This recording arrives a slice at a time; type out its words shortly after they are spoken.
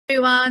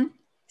Everyone,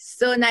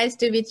 so nice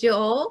to meet you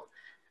all.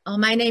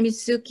 My name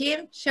is Soo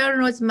Kim,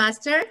 Sharon's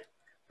master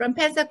from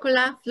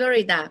Pensacola,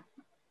 Florida.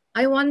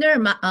 I wonder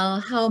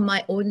how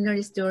my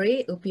ordinary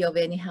story would be of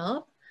any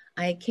help.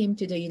 I came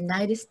to the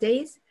United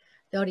States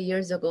 30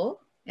 years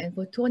ago, and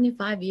for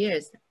 25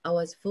 years, I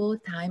was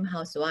full-time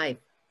housewife.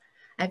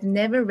 I've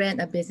never ran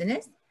a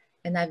business,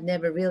 and I've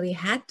never really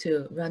had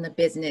to run a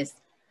business.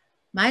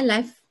 My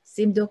life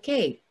seemed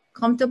okay,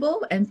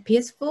 comfortable and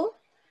peaceful,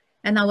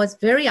 and I was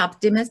very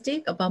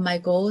optimistic about my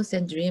goals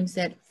and dreams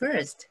at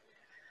first.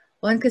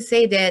 One could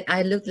say that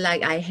I looked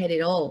like I had it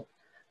all,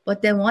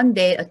 but then one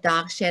day a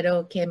dark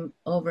shadow came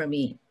over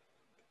me.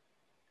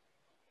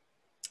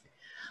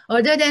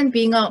 Other than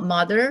being a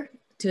mother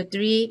to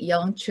three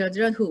young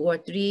children who were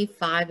 3,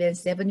 5, and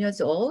 7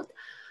 years old,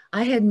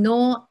 I had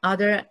no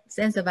other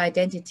sense of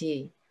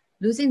identity.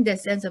 Losing that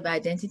sense of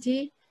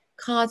identity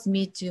caused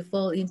me to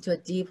fall into a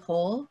deep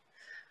hole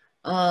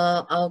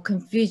of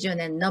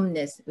confusion and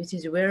numbness, which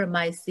is where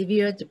my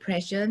severe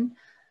depression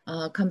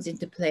comes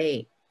into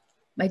play.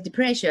 My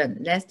depression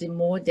lasted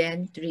more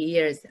than 3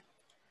 years.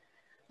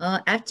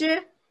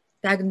 After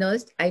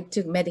diagnosed, I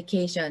took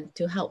medication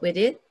to help with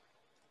it.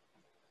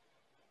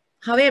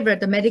 However,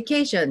 the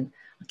medication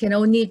can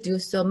only do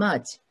so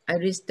much. I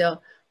reached the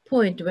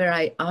point where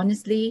I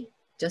honestly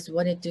just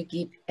wanted to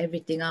give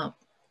everything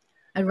up.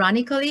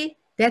 Ironically,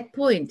 that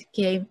point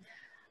came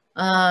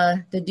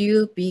the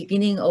new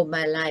beginning of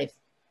my life.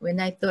 When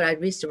I thought I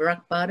reached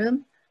rock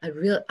bottom,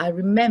 I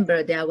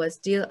remember that I was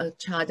still a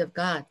child of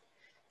God.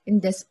 In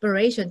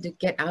desperation to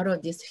get out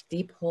of this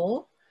deep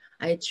hole,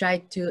 I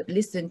tried to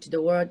listen to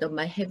the word of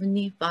my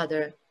Heavenly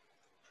Father.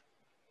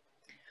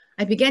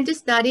 I began to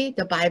study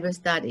the Bible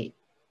study.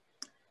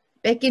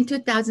 Back in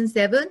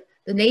 2007,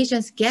 the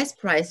nation's gas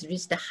price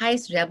reached the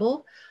highest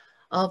level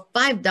of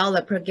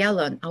 $5 per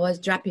gallon. I was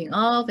dropping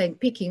off and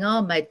picking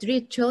up my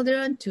 3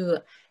 children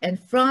to and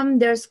from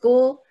their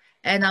school,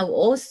 and I would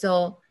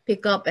also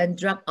pick up and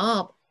drop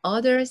off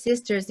other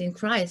sisters in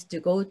Christ to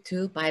go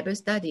to Bible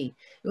study.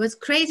 It was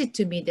crazy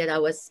to me that I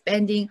was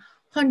spending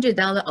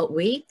 $100 a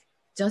week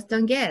just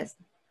on gas.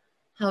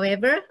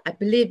 However, I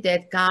believe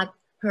that God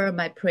heard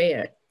my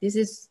prayer.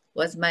 This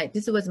was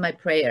my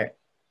prayer.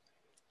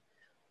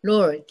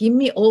 Lord, give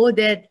me all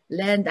that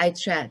land I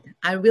tread.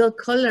 I will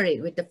color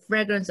it with the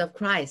fragrance of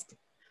Christ.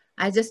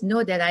 I just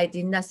know that I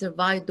did not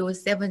survive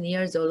those 7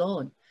 years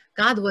alone.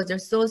 God was the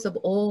source of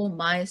all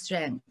my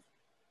strength.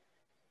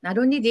 Not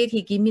only did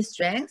he give me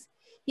strength,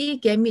 he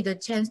gave me the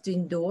chance to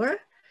endure,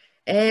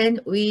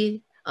 and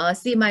we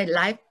see my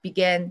life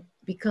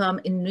become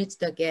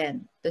enriched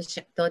again.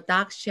 The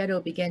dark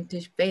shadow began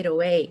to fade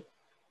away.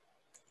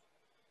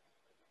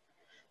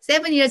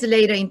 7 years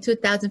later in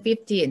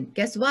 2015,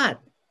 guess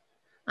what?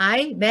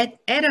 I met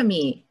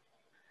Atomy.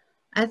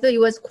 I thought it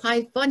was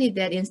quite funny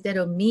that instead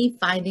of me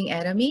finding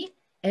Atomy,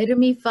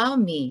 Atomy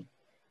found me.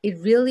 It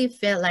really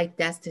felt like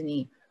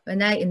destiny.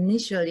 When I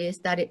initially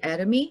started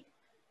Atomy,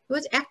 it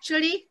was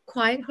actually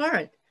quite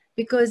hard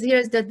because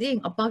here's the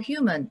thing about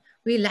human.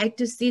 We like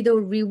to see the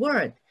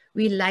reward.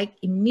 We like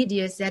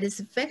immediate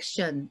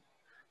satisfaction.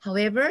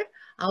 However,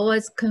 I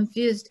was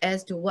confused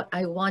as to what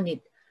I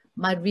wanted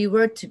my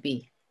reward to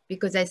be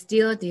because I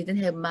still didn't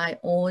have my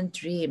own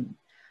dream.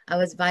 I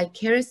was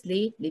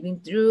vicariously living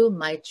through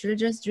my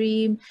children's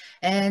dream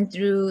and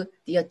through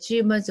the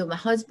achievements of my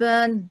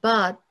husband.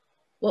 But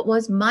what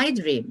was my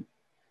dream?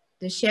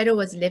 The shadow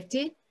was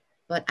lifted,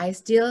 but I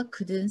still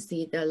couldn't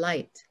see the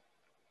light.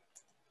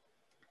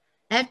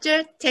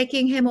 After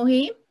taking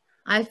Hemohim,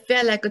 I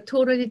felt like a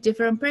totally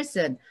different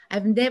person.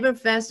 I've never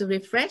felt so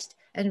refreshed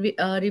and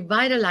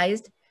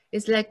revitalized.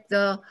 It's like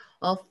the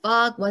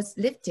fog was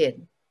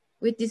lifted.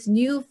 With this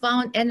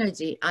newfound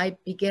energy, I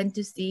began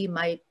to see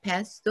my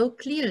past so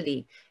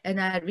clearly, and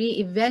I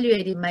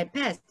re-evaluated my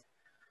past.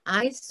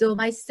 I saw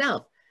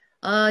myself,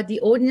 the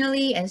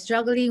ordinary and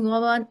struggling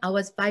woman I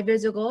was 5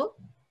 years ago,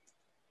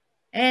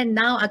 and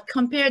now I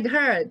compared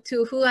her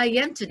to who I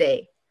am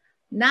today.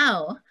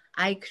 Now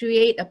I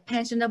create a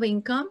pensionable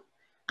income.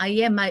 I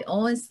am my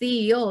own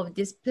CEO of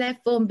this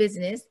platform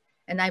business,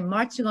 and I'm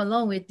marching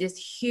along with this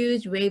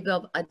huge wave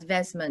of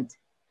advancement.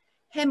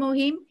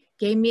 Hemohim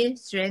gave me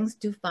strength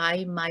to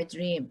find my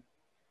dream.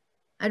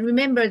 I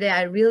remember that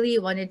I really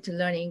wanted to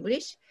learn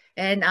English,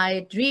 and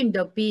I dreamed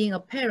of being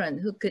a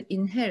parent who could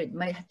inherit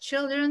my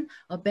children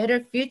a better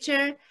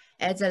future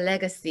as a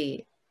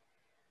legacy.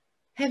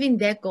 Having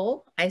that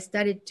goal, I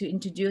started to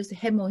introduce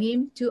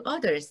Hemohim to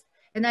others,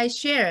 and I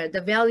share the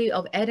value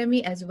of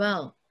Atomy as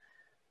well.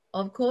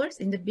 Of course,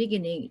 in the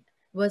beginning,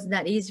 it was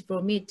not easy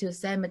for me to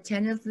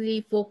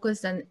simultaneously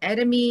focus on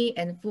Atomy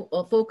and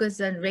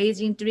focus on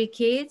raising 3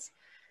 kids.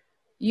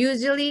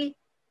 Usually,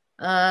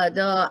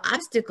 the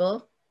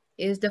obstacle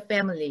is the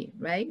family,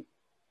 right?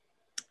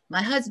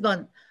 My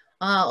husband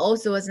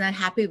also was not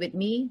happy with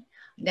me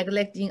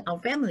neglecting our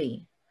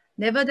family.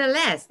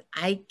 Nevertheless,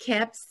 I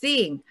kept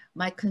seeing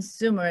my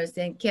consumers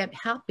and kept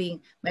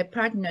helping my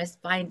partners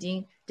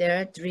finding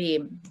their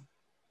dream.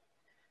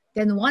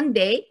 Then one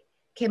day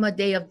came a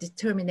day of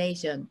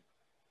determination.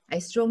 I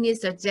strongly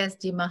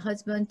suggested my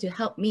husband to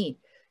help me.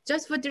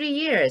 Just for 3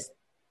 years,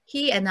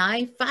 he and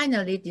I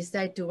finally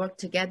decided to work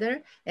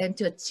together and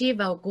to achieve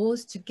our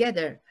goals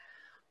together.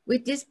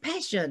 With this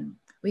passion,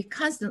 we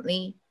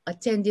constantly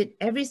attended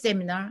every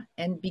seminar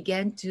and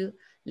began to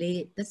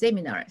lead the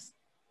seminars.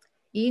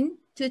 In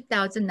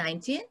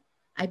 2019,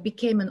 I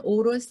became an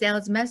auto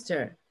sales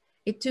master.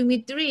 It took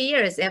me 3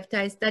 years after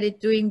I started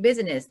doing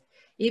business.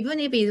 Even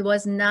if it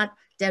was not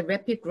that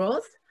rapid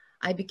growth,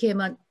 I became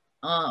a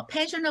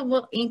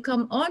pensionable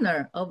income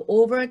earner of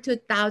over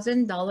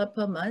 $2,000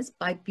 per month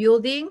by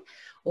building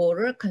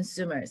auto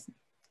consumers.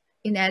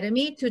 In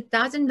Atomy,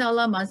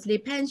 $2,000 monthly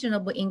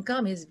pensionable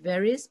income is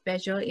very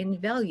special in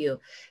value.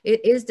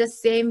 It is the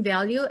same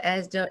value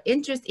as the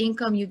interest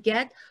income you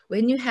get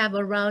when you have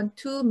around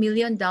 $2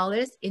 million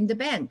in the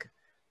bank.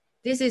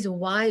 This is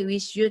why we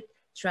should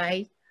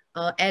try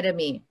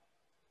Atomy.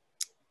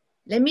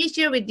 Let me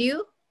share with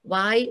you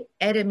why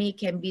Atomy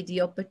can be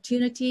the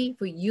opportunity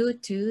for you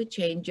to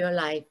change your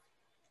life.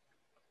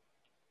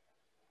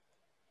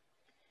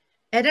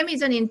 Atomy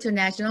is an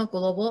international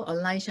global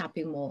online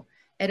shopping mall.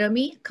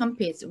 Atomy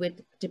competes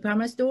with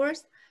department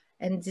stores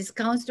and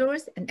discount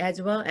stores and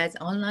as well as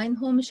online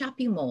home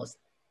shopping malls.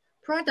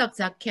 Products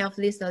are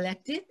carefully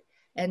selected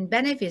and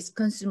benefits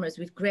consumers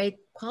with great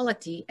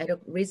quality at a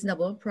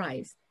reasonable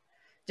price.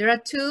 There are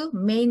two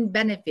main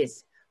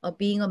benefits of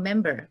being a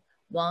member.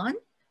 One,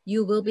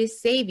 you will be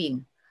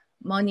saving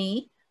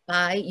money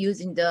by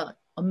using the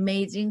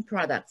amazing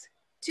products.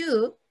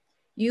 Two,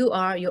 you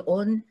are your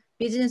own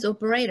business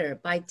operator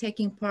by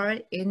taking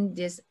part in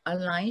this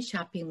online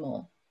shopping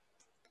mall.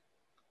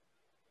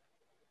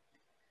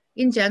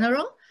 In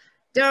general,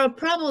 there will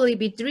probably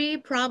be 3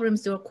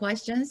 problems or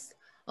questions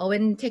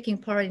when taking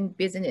part in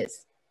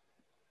business.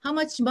 How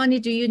much money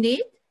do you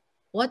need?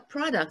 What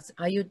products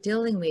are you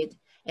dealing with?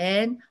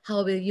 And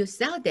how will you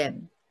sell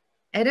them?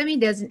 Atomy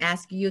doesn't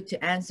ask you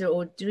to answer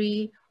all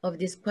 3 of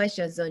these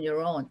questions on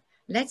your own.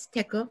 Let's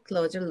take a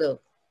closer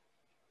look.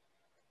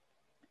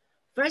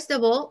 First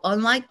of all,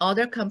 unlike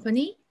other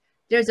companies,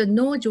 there's a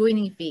no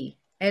joining fee.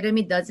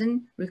 Atomy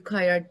doesn't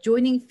require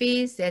joining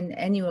fees and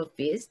annual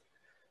fees.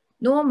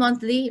 No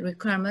monthly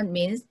requirement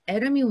means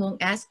Atomy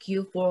won't ask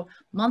you for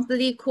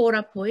monthly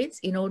quota points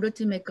in order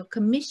to make a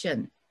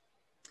commission.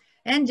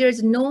 And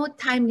there's no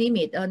time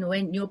limit on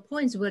when your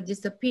points will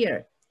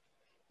disappear.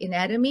 In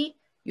Atomy,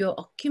 your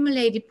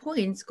accumulated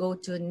points go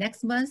to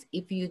next month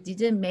if you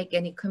didn't make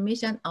any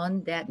commission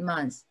on that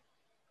month.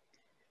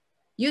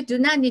 You do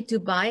not need to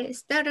buy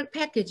starter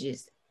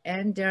packages,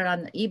 and there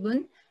aren't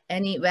even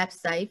any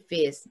website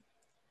fees.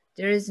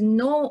 There is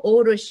no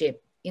auto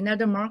ship. In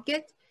other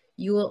markets,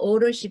 you will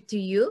auto ship to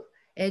you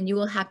and you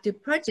will have to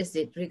purchase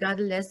it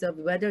regardless of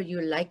whether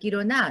you like it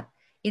or not.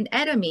 In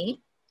Atomy,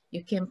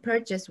 you can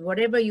purchase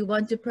whatever you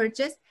want to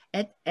purchase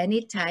at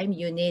any time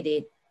you need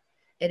it.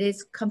 It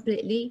is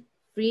completely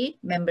free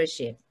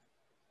membership.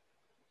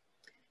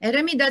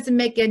 Atomy doesn't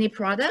make any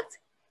products.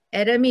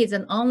 Atomy is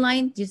an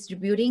online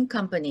distributing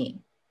company.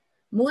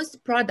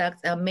 Most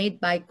products are made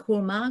by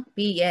Korea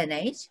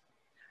B&H.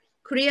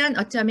 Korean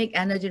Atomic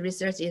Energy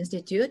Research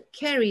Institute,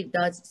 KERI,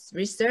 does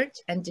research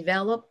and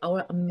develop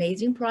our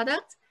amazing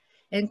products,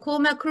 and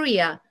Korea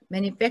Korea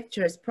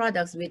manufactures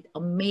products with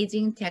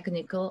amazing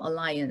technical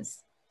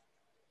alliance.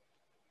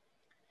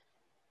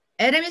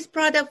 Atomy's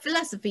product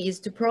philosophy is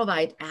to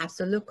provide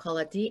absolute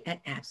quality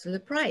at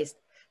absolute price.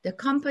 The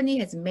company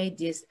has made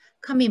this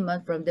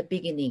commitment from the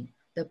beginning.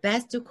 The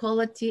best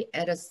quality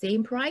at the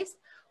same price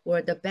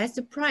or the best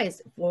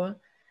price for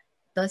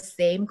the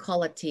same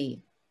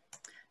quality.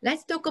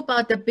 Let's talk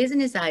about the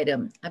business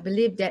item. I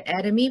believe that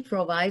Atomy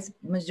provides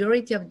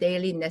majority of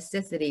daily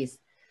necessities.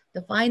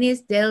 The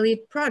finest daily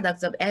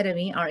products of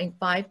Atomy are in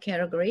 5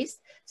 categories,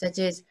 such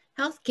as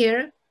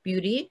healthcare,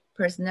 beauty,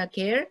 personal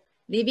care,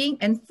 living,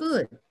 and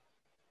food.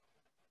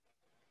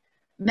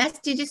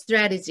 Message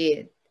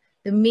strategy.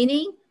 The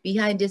meaning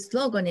behind this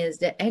slogan is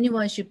that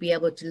anyone should be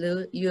able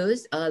to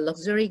use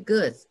luxury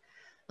goods.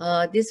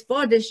 This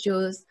further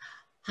shows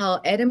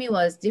how Atomy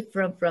was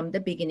different from the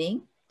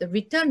beginning. The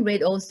return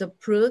rate also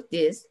proved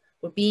this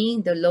for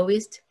being the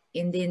lowest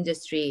in the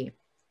industry.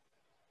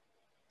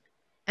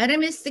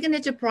 Atomy's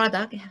signature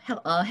product,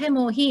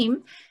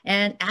 Him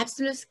and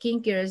Absolute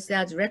Skincare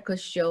sales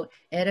records show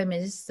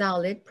Atomy's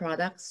solid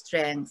product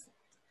strength.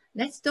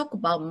 Let's talk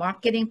about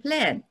marketing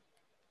plan.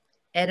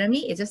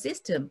 Atomy is a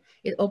system.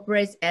 It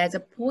operates as a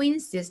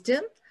point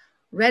system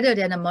rather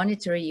than a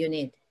monetary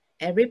unit.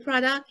 Every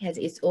product has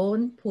its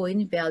own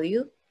point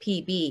value,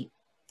 PB.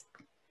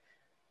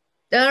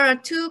 There are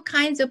 2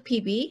 kinds of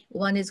PB.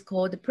 One is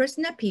called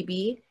personal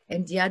PB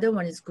and the other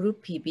one is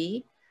group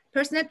PB.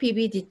 Personal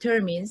PB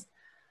determines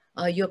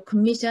your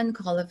commission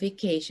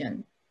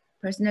qualification.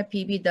 Personal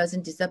PB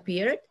doesn't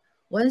disappear.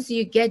 Once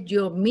you get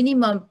your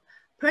minimum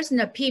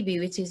personal PB,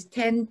 which is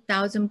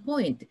 10,000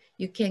 points,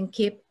 you can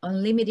keep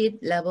unlimited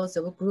levels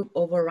of group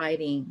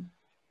overriding.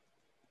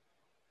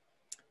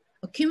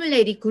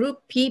 Accumulated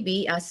group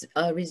PB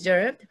are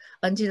reserved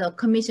until a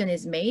commission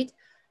is made.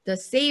 The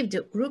saved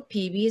group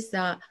PBs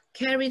are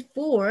carried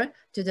forward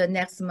to the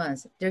next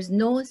month. There's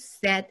no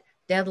set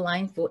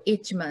deadline for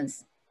each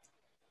month.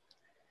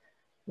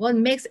 What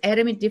makes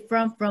Atomy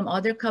different from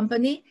other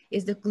companies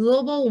is the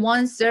global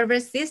one server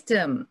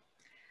system.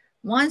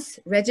 Once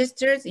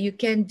registered, you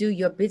can do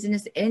your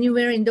business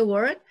anywhere in the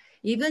world.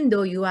 Even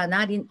though you are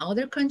not in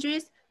other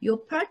countries, your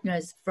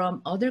partners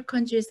from other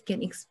countries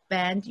can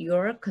expand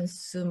your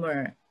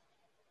consumer.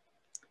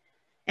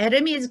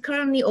 Atomy is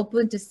currently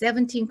open to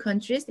 17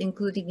 countries,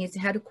 including its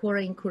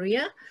headquarters in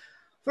Korea.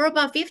 For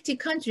about 50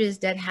 countries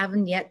that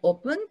haven't yet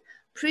opened,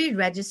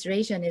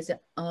 pre-registration is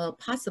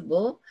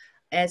possible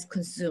as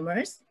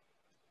consumers.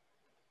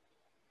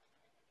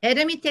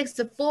 Atomy takes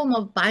the form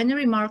of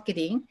binary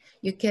marketing.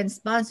 You can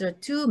sponsor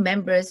 2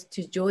 members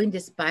to join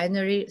this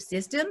binary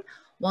system,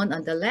 one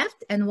on the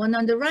left and one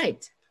on the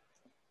right.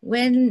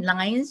 When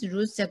lines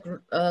roots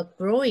are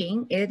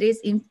growing, it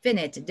is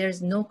infinite.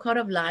 There's no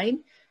cutoff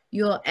line.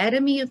 Your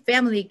Atomy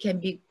family can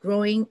be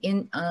growing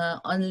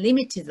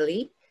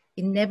unlimitedly.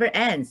 It never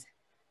ends.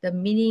 The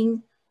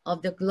meaning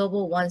of the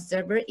global one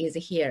server is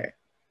here.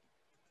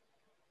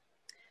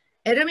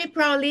 Atomy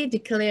proudly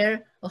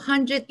declared a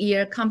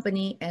 100-year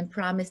company and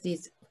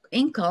promises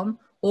income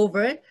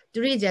over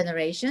 3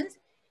 generations.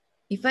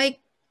 If I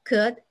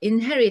could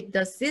inherit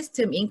the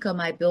system income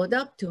I build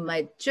up to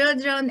my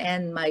children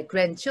and my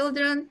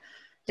grandchildren,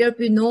 there would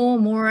be no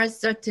more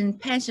certain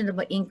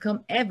pensionable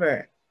income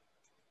ever.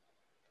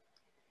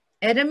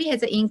 Atomy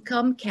has an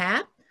income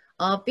cap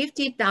of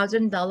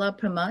 $50,000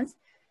 per month.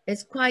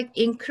 It's quite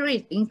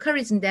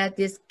encouraging that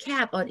this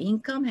cap on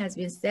income has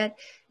been set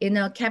in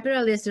a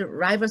capitalist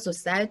rival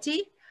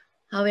society.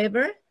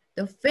 However,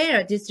 the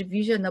fair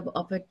distribution of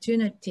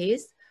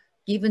opportunities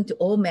given to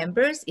all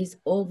members is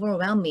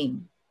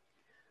overwhelming.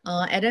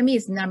 Atomy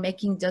is not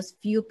making just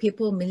few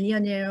people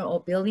millionaires or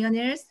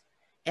billionaires.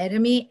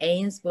 Atomy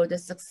aims for the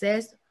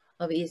success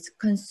of its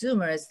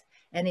consumers,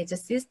 and it's a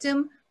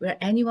system where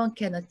anyone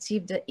can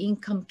achieve the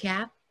income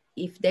cap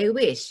if they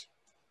wish.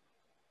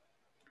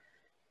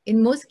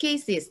 In most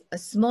cases, a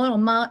small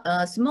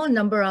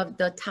number of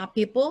the top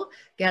people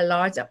get a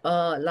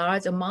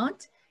large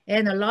amount,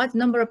 and a large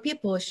number of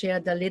people share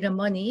the little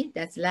money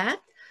that's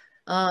left.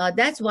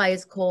 That's why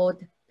it's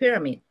called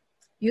pyramid.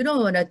 You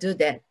don't want to do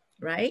that,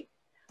 right?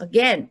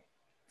 Again,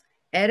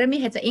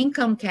 Atomy has an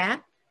income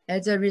cap.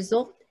 As a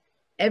result,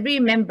 every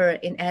member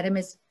in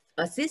Atomy's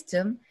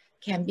system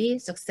can be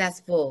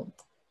successful.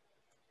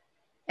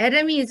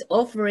 Atomy is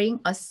offering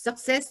a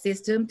success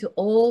system to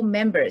all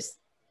members.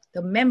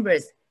 The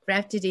members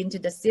grafted into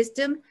the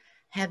system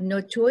have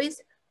no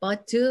choice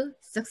but to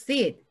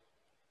succeed.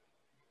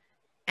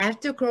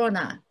 After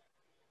Corona,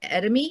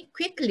 Atomy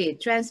quickly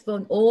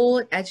transformed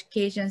all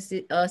education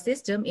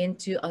system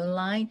into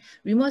online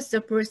remote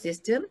support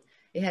system.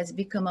 It has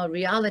become a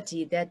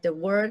reality that the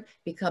world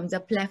becomes a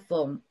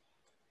platform.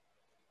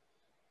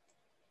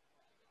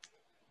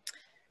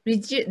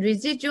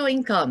 Residual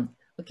income.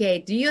 Okay,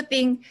 do you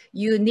think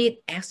you need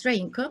extra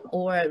income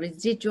or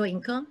residual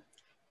income?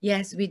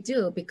 Yes, we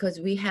do, because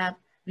we have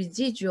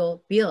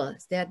residual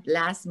bills that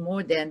last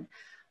more than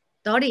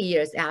 30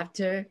 years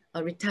after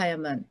a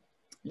retirement.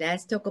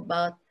 Let's talk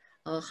about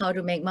how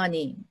to make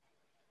money.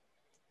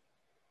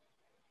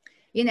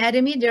 In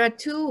Atomy, there are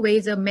 2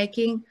 ways of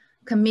making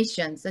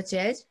commission, such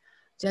as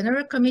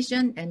general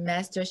commission and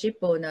mastership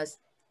bonus.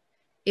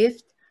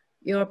 If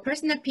your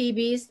personal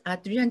PBs are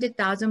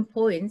 300,000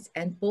 points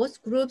and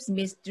both groups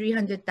miss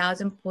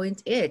 300,000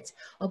 points each,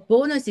 a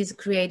bonus is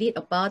created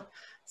about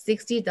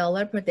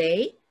 $60 per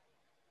day.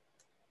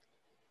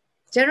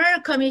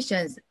 General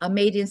commissions are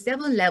made in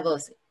 7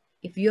 levels.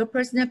 If your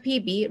personal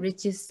PB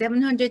reaches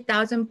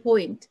 700,000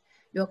 points,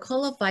 you're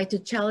qualified to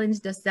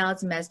challenge the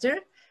sales master,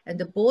 and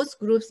the both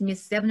groups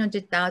miss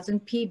 700,000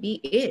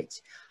 PB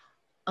each.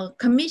 A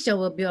commission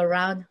will be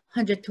around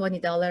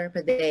 $120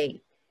 per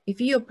day. If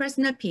your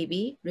personal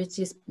PB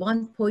reaches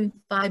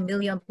 1.5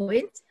 million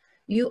points,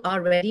 you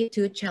are ready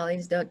to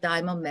challenge the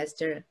diamond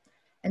master.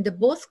 And the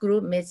both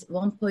group meets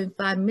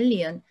 1.5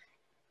 million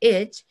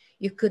each,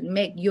 you could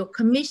make your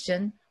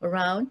commission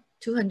around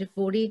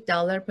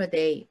 $240 per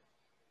day.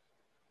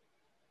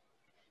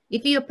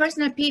 If your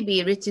personal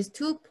PB reaches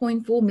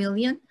 2.4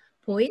 million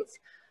points,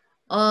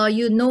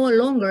 you no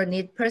longer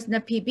need personal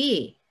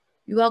PB.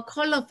 You are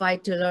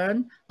qualified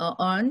to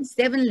earn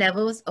 7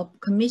 levels of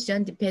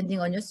commission depending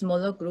on your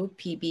smaller group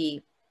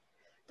PB.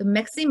 The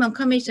maximum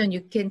commission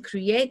you can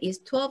create is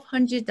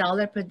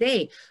 $1,200 per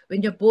day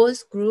when your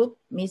both group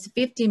meets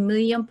 50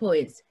 million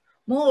points.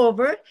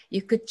 Moreover,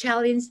 you could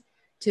challenge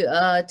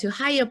to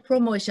higher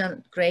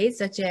promotion grades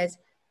such as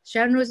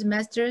Sharon's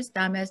Master,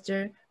 Star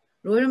Master,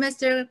 Royal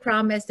Master,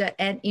 Crown Master,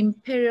 and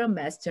Imperial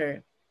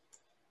Master.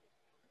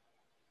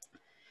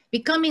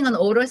 Becoming an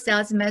auto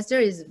sales master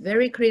is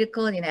very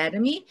critical in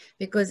Atomy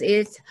because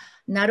it's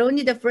not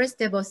only the first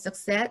step of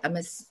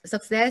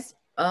success,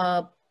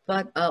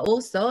 but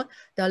also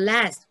the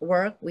last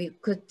work we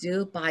could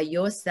do by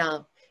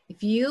yourself.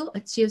 If you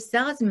achieve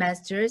sales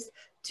masters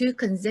 2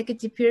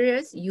 consecutive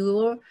periods,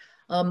 your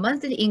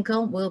monthly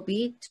income will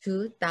be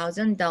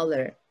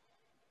 $2,000.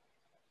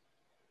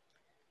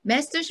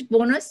 Master's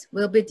bonus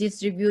will be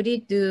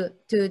distributed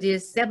to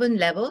these 7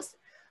 levels.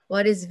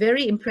 What is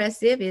very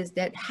impressive is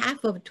that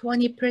half of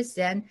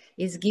 20%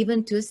 is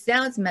given to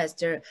sales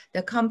master.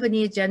 The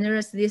company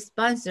generously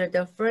sponsored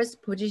the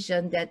first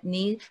position that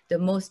need the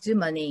most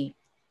money.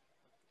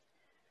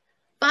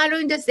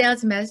 Following the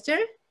sales master,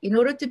 in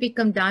order to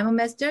become diamond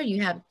master,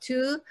 you have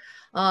 2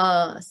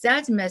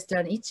 sales master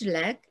on each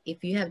leg.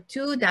 If you have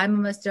 2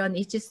 diamond master on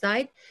each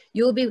side,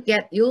 you'll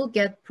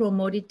get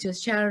promoted to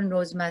Sharon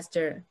Rose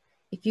master.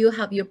 If you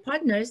have your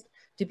partners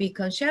to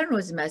become Sharon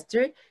Rose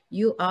master,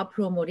 you are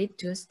promoted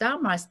to star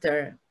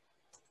master.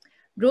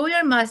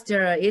 Royal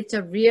master, it's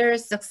a rare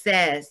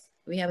success.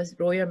 We have a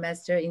royal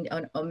master in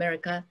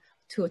America,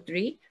 2 or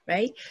 3,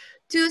 right?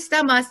 2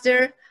 star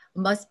master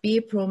must be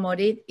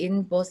promoted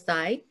in both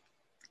sides.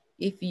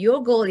 If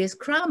your goal is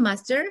crown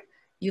master,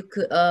 you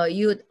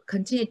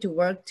continue to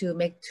work to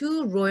make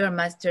 2 royal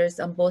masters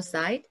on both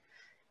sides.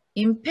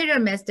 Imperial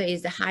master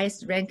is the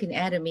highest rank in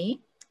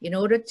Atomy. In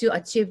order to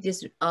achieve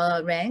this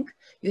rank,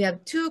 you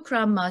have 2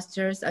 crown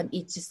masters on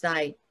each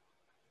side.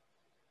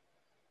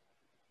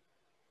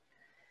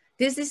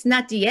 This is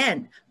not the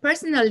end.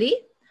 Personally,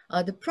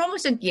 the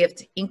promotion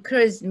gift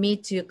encouraged me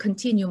to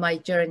continue my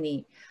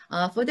journey.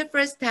 For the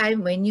first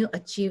time, when you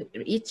achieve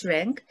each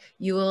rank,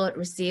 you will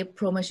receive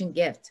promotion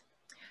gift.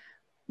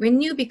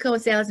 When you become a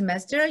sales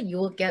master, you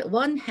will get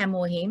 1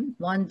 Hamohim,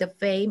 1 The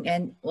Fame,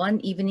 and 1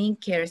 evening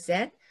care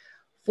set.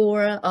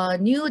 For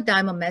new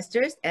diamond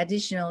masters,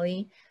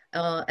 additionally,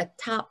 a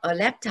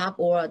laptop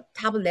or a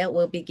tablet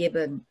will be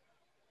given.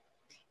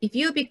 If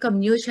you become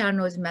new Sharon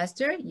Rose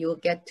master, you will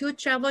get 2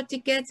 travel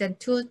tickets and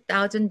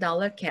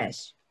 $2,000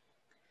 cash.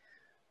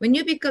 When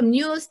you become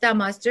new star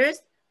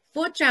masters,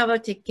 4 travel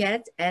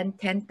tickets and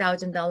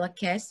 $10,000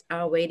 cash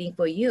are waiting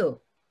for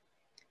you.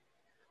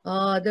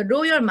 The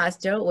royal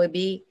master will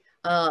be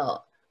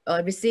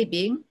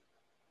receiving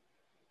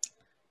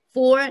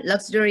 4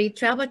 luxury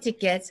travel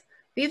tickets,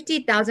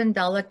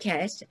 $50,000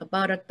 cash,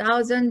 about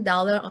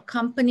 $1,000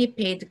 company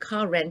paid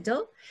car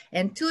rental,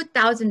 and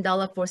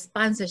 $2,000 for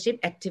sponsorship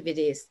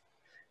activities.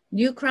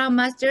 New crown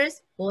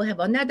masters will have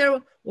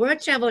another world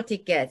travel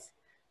tickets,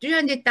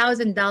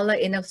 $300,000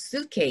 in a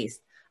suitcase,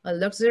 a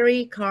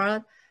luxury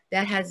car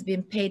that has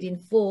been paid in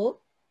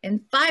full, and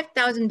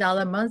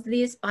 $5,000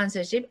 monthly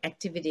sponsorship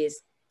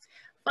activities.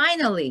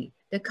 Finally,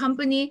 the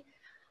company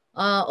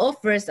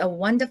offers a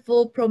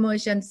wonderful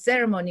promotion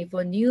ceremony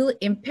for new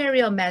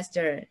Imperial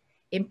Master.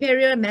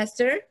 Imperial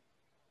Master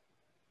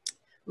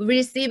will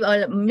receive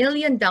 $1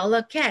 million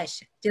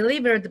cash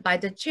delivered by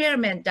the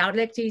chairman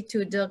directly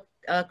to the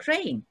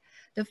crane.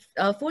 The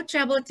 4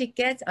 travel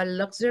tickets, a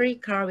luxury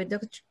car with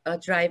a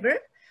driver,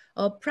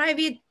 a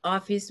private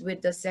office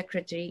with the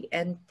secretary,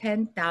 and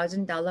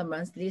 $10,000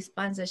 monthly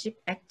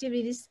sponsorship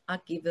activities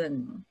are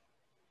given.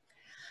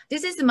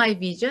 This is my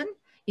vision.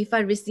 If I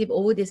receive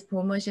all these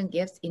promotion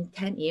gifts in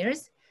 10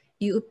 years,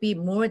 it would be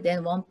more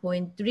than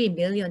 $1.3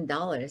 million.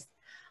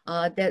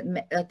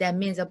 That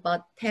means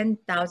about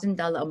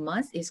 $10,000 a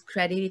month is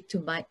credited to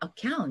my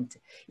account,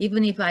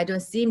 even if I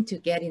don't seem to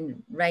get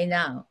in right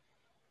now.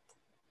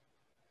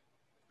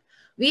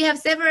 We have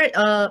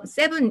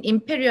 7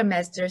 Imperial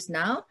Masters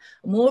now.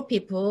 More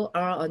people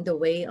are on the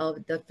way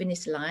of the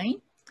finish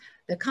line.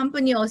 The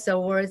company also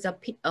awards a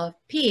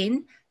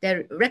pin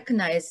that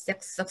recognizes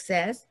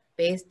success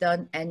based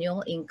on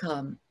annual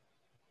income.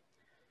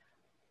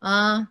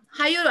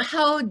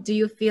 How do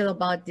you feel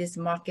about this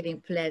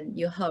marketing plan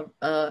you've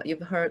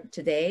heard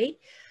today?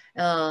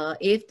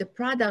 If the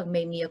product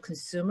made me a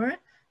consumer,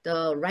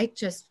 the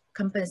righteous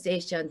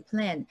compensation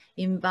plan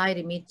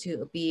invited me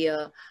to be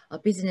a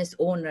business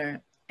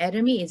owner.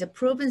 Atomy is a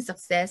proven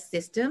success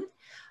system.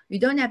 You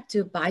don't have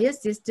to buy a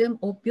system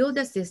or build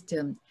a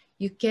system.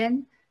 You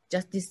can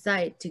just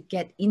decide to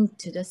get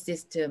into the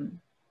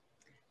system.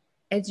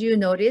 As you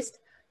noticed,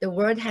 the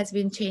world has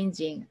been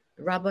changing.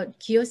 Robert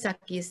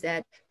Kiyosaki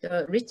said,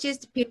 the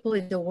richest people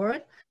in the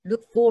world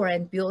look for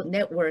and build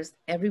networks,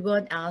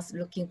 everyone else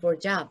looking for a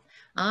job.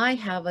 I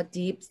have a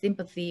deep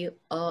sympathy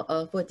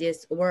for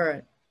this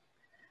word.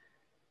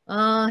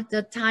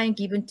 The time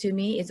given to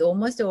me is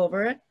almost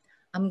over.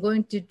 I'm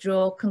going to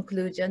draw a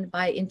conclusion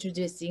by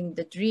introducing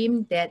the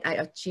dream that I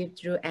achieved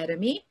through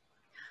Atomy.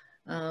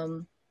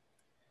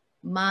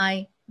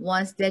 My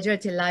once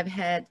deserted life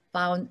had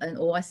found an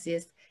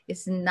oasis.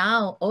 Is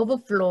now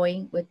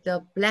overflowing with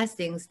the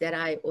blessings that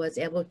I was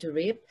able to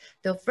reap.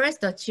 The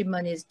first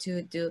achievement is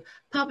to do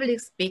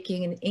public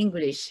speaking in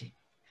English.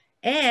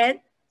 And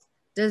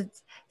the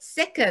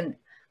second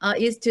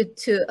is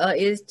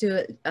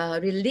to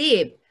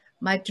relive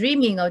my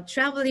dreaming of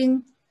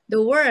traveling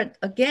the world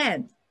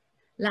again.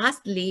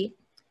 Lastly,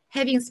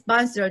 having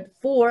sponsored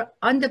 4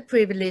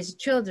 underprivileged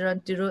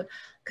children through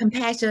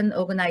Compassion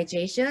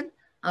Organization,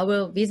 I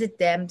will visit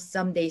them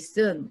someday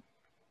soon.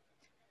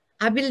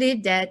 I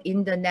believe that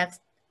in the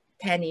next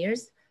 10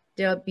 years,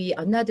 there will be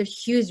another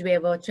huge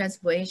wave of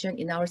transformation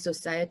in our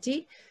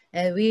society,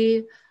 and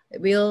we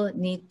will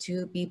need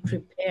to be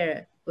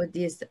prepared for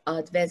this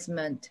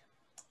advancement.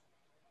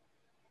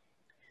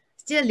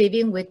 Still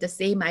living with the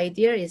same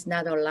idea is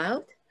not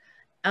allowed.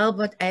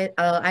 Albert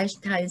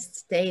Einstein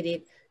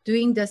stated,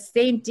 doing the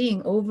same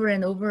thing over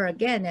and over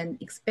again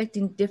and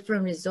expecting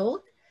different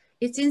results,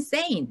 it's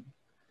insane.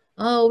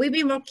 We've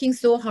been working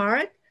so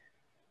hard.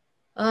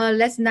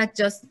 Let's not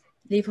just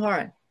live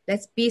hard.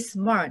 Let's be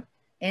smart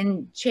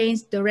and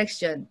change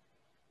direction.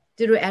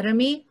 Through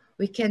Atomy,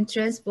 we can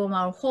transform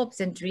our hopes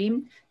and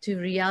dreams to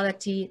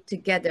reality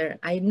together.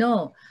 I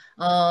know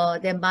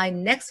that my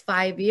next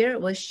 5 years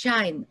will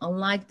shine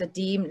unlike the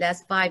dim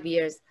last 5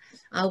 years.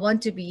 I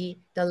want to be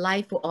the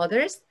light for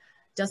others,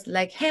 just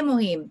like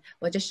Hemohim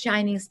was a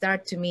shining star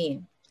to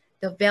me.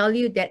 The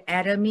value that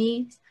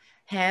Atomy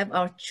have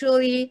are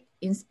truly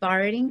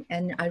inspiring,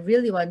 and I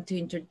really want to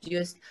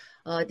introduce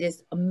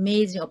this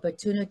amazing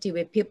opportunity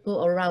with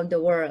people around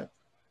the world.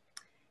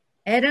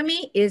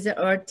 Atomy is an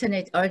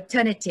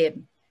alternative.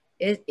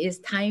 It is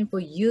time for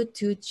you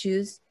to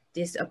choose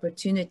this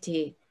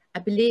opportunity. I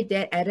believe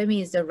that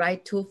Atomy is the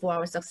right tool for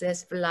our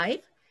successful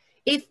life.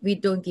 If we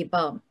don't give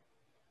up,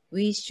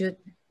 we should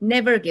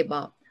never give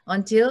up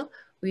until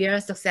we are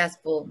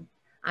successful.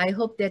 I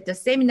hope that the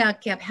seminar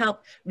can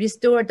help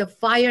restore the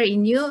fire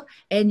in you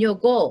and your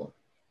goal.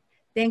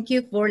 Thank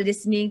you for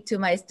listening to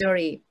my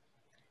story.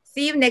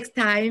 See you next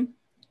time.